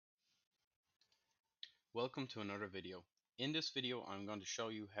Welcome to another video. In this video I'm going to show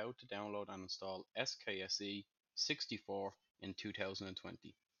you how to download and install SKSE64 in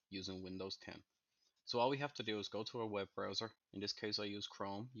 2020 using Windows 10. So all we have to do is go to a web browser. In this case I use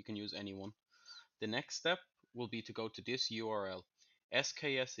Chrome, you can use anyone. The next step will be to go to this URL,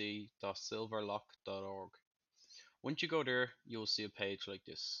 skse.silverlock.org. Once you go there, you will see a page like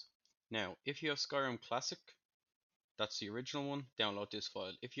this. Now, if you have Skyrim Classic, that's the original one, download this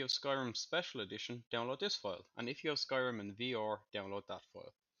file. If you have Skyrim Special Edition, download this file. And if you have Skyrim in VR, download that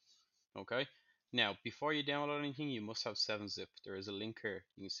file. Okay? Now, before you download anything, you must have 7-zip. There is a link here.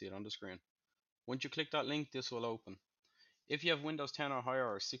 You can see it on the screen. Once you click that link, this will open. If you have Windows 10 or higher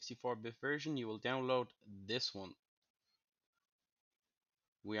or 64-bit version, you will download this one.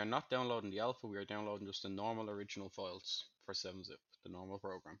 We are not downloading the alpha, we are downloading just the normal original files for 7-zip, the normal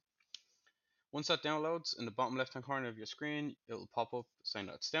program. Once that downloads, in the bottom left hand corner of your screen, it will pop up saying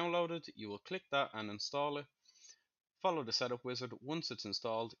that it's downloaded. You will click that and install it. Follow the setup wizard. Once it's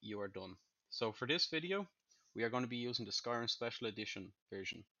installed, you are done. So for this video, we are going to be using the Skyrim Special Edition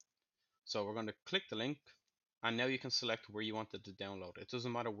version. So we're going to click the link, and now you can select where you want it to download. It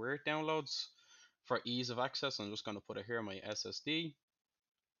doesn't matter where it downloads. For ease of access, I'm just going to put it here on my SSD.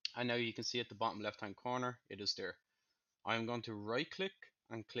 And now you can see at the bottom left hand corner, it is there. I'm going to right click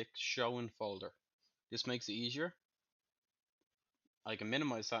and click show in folder. This makes it easier. I can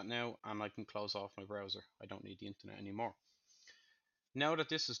minimize that now and I can close off my browser. I don't need the internet anymore. Now that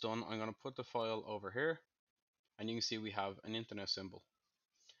this is done, I'm going to put the file over here and you can see we have an internet symbol.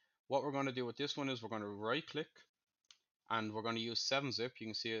 What we're going to do with this one is we're going to right click and we're going to use 7-zip. You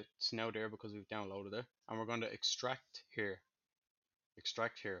can see it's now there because we've downloaded it, and we're going to extract here.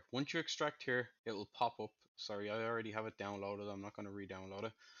 Extract here. Once you extract here, it will pop up. Sorry, I already have it downloaded. I'm not going to re-download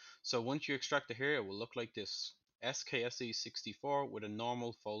it. So once you extract it here, it will look like this. SKSE64 with a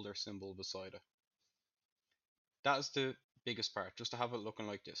normal folder symbol beside it. That is the biggest part, just to have it looking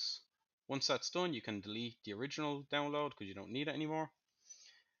like this. Once that's done, you can delete the original download because you don't need it anymore.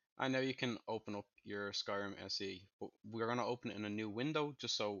 And now you can open up your Skyrim SE. But we're going to open it in a new window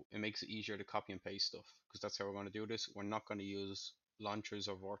just so it makes it easier to copy and paste stuff, because that's how we're going to do this. We're not going to use launchers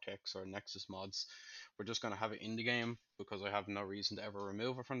or Vortex or Nexus mods. We're just going to have it in the game because I have no reason to ever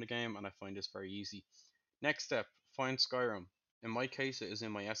remove it from the game, and I find this very easy. Next step, find Skyrim. In my case, it is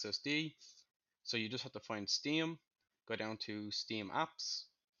in my SSD. So you just have to find Steam, go down to Steam Apps,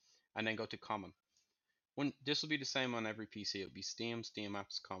 and then go to Common. This will be the same on every PC. It'll be Steam, Steam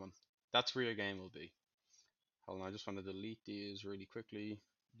Apps, Common. That's where your game will be. Hold on, I just want to delete these really quickly.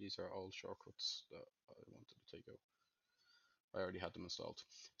 These are all shortcuts that I wanted to take out. I already had them installed.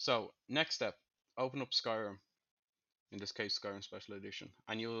 So next step, open up Skyrim. In this case, Skyrim Special Edition,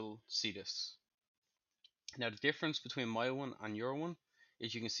 and you'll see this. Now the difference between my one and your one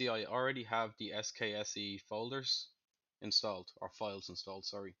is you can see I already have the SKSE folders installed, or files installed,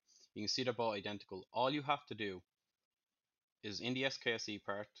 sorry. You can see they're both identical. All you have to do is in the SKSE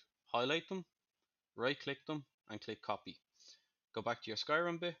part, highlight them, right click them, and click copy. Go back to your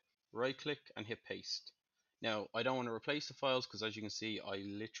Skyrim bit, right click and hit paste. Now I don't want to replace the files because as you can see I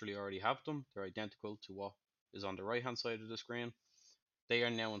literally already have them. They're identical to what is on the right hand side of the screen. They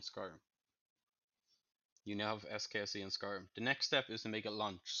are now in Skyrim. You now have SKSE in Skyrim. The next step is to make it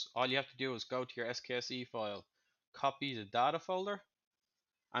launch. All you have to do is go to your SKSE file, copy the data folder,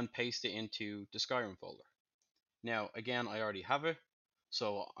 and paste it into the Skyrim folder. Now, again, I already have it,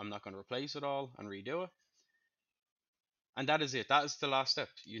 so I'm not going to replace it all and redo it. And that is it. That is the last step.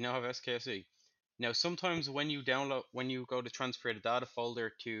 You now have SKSE. Now, sometimes when you go to transfer the data folder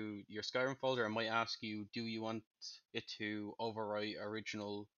to your Skyrim folder, it might ask you, do you want it to overwrite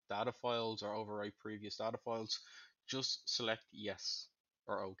original data files or overwrite previous data files? Just select yes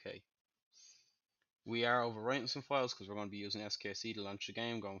or OK. We are overwriting some files because we're going to be using SKSE to launch the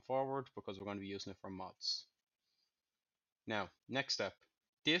game going forward, because we're going to be using it for mods. Now, next step.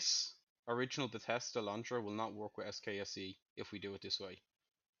 This original Bethesda launcher will not work with SKSE if we do it this way,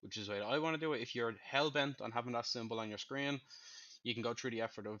 which is the way I want to do it. If you're hell-bent on having that symbol on your screen, you can go through the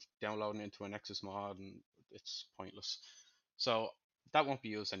effort of downloading into a Nexus mod and it's pointless. So that won't be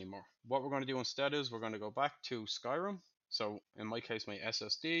used anymore. What we're going to do instead is we're going to go back to Skyrim. So in my case, my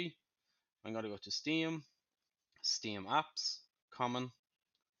SSD, I'm going to go to Steam, Steam Apps, Common,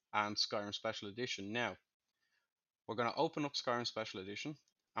 and Skyrim Special Edition. Now, we're going to open up Skyrim Special Edition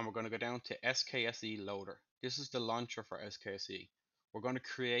and we're going to go down to SKSE Loader. This is the launcher for SKSE. We're going to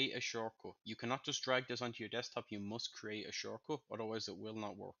create a shortcut. You cannot just drag this onto your desktop, you must create a shortcut, otherwise it will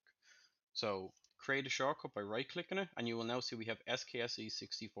not work. So create a shortcut by right clicking it and you will now see we have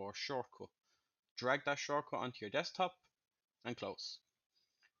SKSE64 shortcut. Drag that shortcut onto your desktop and close.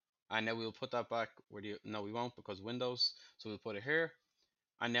 And now we'll put that back where the, no we won't because Windows, so we'll put it here.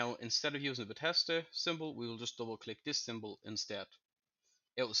 And now instead of using the Bethesda symbol, we will just double click this symbol instead.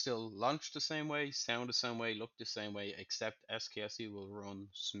 It will still launch the same way, sound the same way, look the same way, except SKSE will run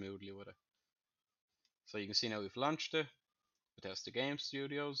smoothly with it. So you can see now we've launched it, Bethesda Game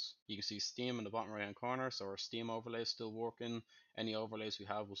Studios. You can see Steam in the bottom right hand corner, so our Steam overlay is still working. Any overlays we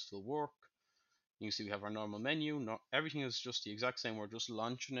have will still work. You can see we have our normal menu. Everything is just the exact same. We're just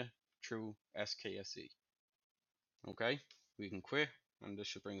launching it through SKSE. Okay, we can quit, and this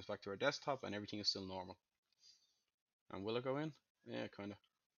should bring us back to our desktop, and everything is still normal. And will it go in? Yeah, kind of.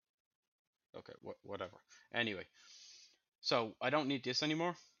 Okay, whatever. Anyway, so I don't need this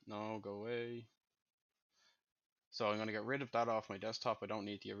anymore. No, go away. So I'm going to get rid of that off my desktop. I don't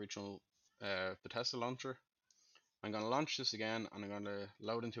need the original Bethesda launcher. I'm going to launch this again, and I'm going to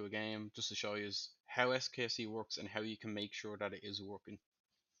load into a game just to show you how SKSE works and how you can make sure that it is working.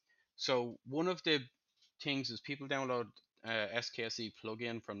 So one of the things is people download SKSE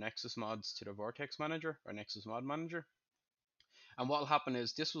plugin from Nexus Mods to the Vortex Manager or Nexus Mod Manager. And what will happen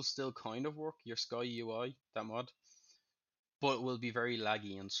is this will still kind of work, your Sky UI, that mod, but it will be very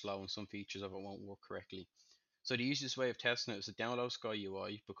laggy and slow, and some features of it won't work correctly. So the easiest way of testing it is to download Sky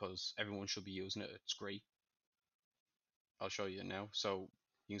UI because everyone should be using it. It's great. I'll show you now. So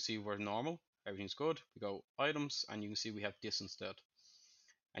you can see we're normal, everything's good. We go items, and you can see we have this instead.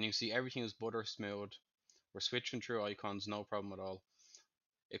 And you can see everything is butter smooth. We're switching through icons, no problem at all.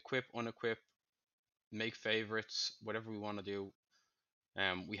 Equip, unequip, make favorites, whatever we want to do.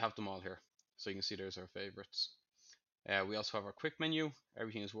 We have them all here. So you can see there's our favorites. We also have our quick menu.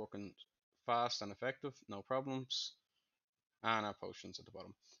 Everything is working fast and effective, no problems. And our potions at the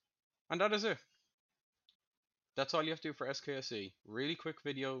bottom. And that is it. That's all you have to do for SKSE. Really quick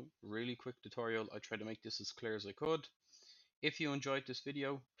video, really quick tutorial. I tried to make this as clear as I could. If you enjoyed this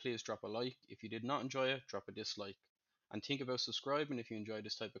video, please drop a like. If you did not enjoy it, drop a dislike. And think about subscribing if you enjoy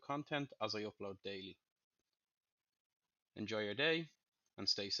this type of content as I upload daily. Enjoy your day and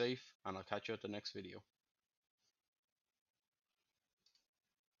stay safe, and I'll catch you at the next video.